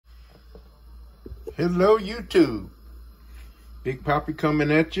Hello YouTube, Big Poppy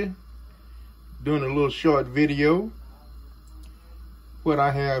coming at you, doing a little short video. What I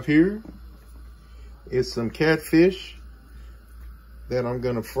have here is some catfish that I'm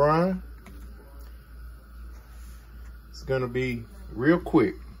gonna fry. It's gonna be real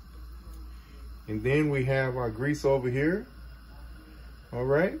quick. And then we have our grease over here. All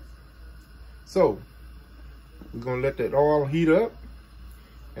right, so we're gonna let that oil heat up.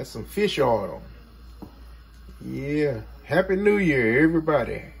 That's some fish oil. Yeah, Happy New Year,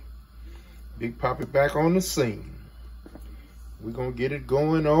 everybody. Big Poppy back on the scene. We're gonna get it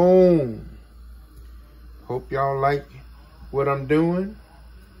going on. Hope y'all like what I'm doing.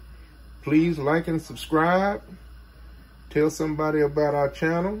 Please like and subscribe. Tell somebody about our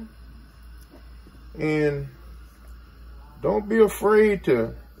channel. And don't be afraid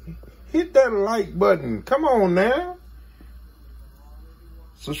to hit that like button. Come on now.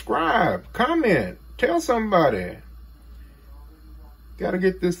 Subscribe, comment, tell somebody. Gotta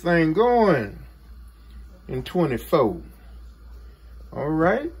get this thing going in 24. All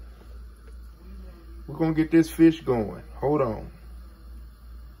right, we're gonna get this fish going. Hold on.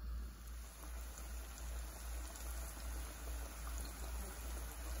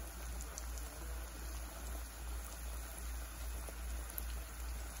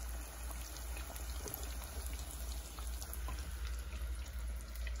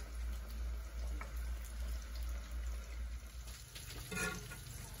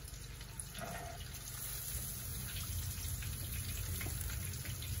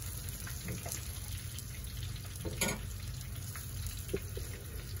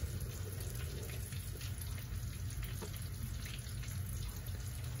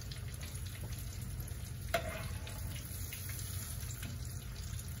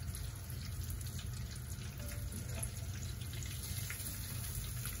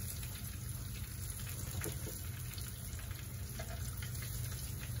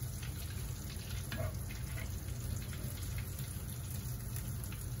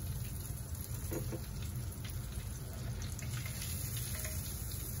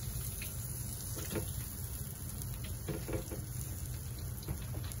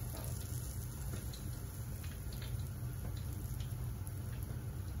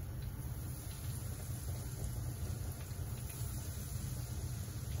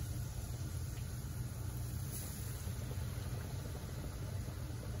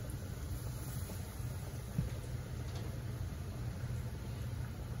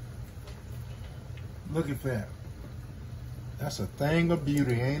 Look at that. That's a thing of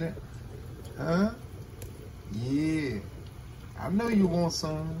beauty, ain't it? Huh? Yeah. I know you want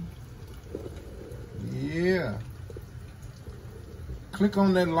some. Yeah. Click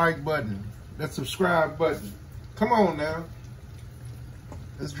on that like button, that subscribe button. Come on now.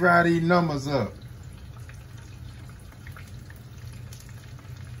 Let's drive these numbers up.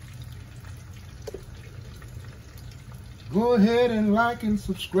 Go ahead and like and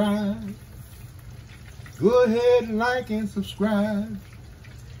subscribe. Go ahead and like and subscribe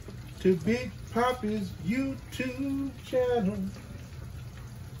to Big Poppy's YouTube channel.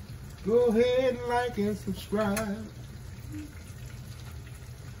 Go ahead and like and subscribe.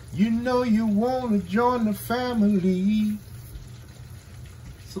 You know you want to join the family.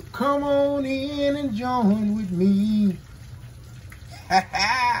 So come on in and join with me.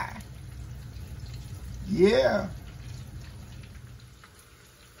 Yeah.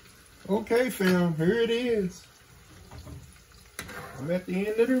 Okay, fam, here it is. I'm at the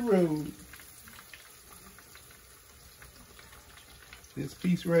end of the road. This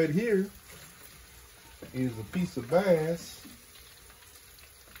piece right here is a piece of bass.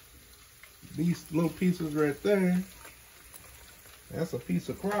 These little pieces right there, that's a piece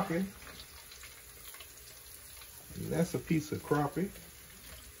of crappie. And that's a piece of crappie.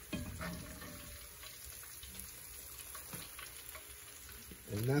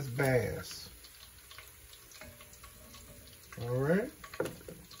 And that's bass. All right.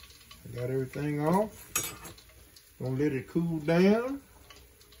 I got everything off. Gonna let it cool down.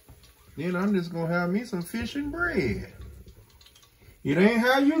 Then I'm just gonna have me some fish and bread. It ain't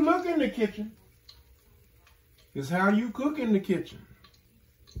how you look in the kitchen. It's how you cook in the kitchen.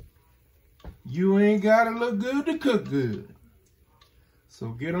 You ain't gotta look good to cook good.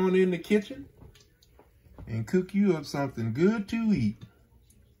 So get on in the kitchen and cook you up something good to eat.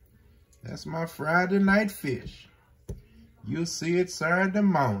 That's my Friday night fish. You'll see it Saturday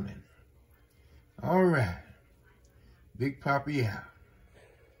morning. All right. Big Poppy out.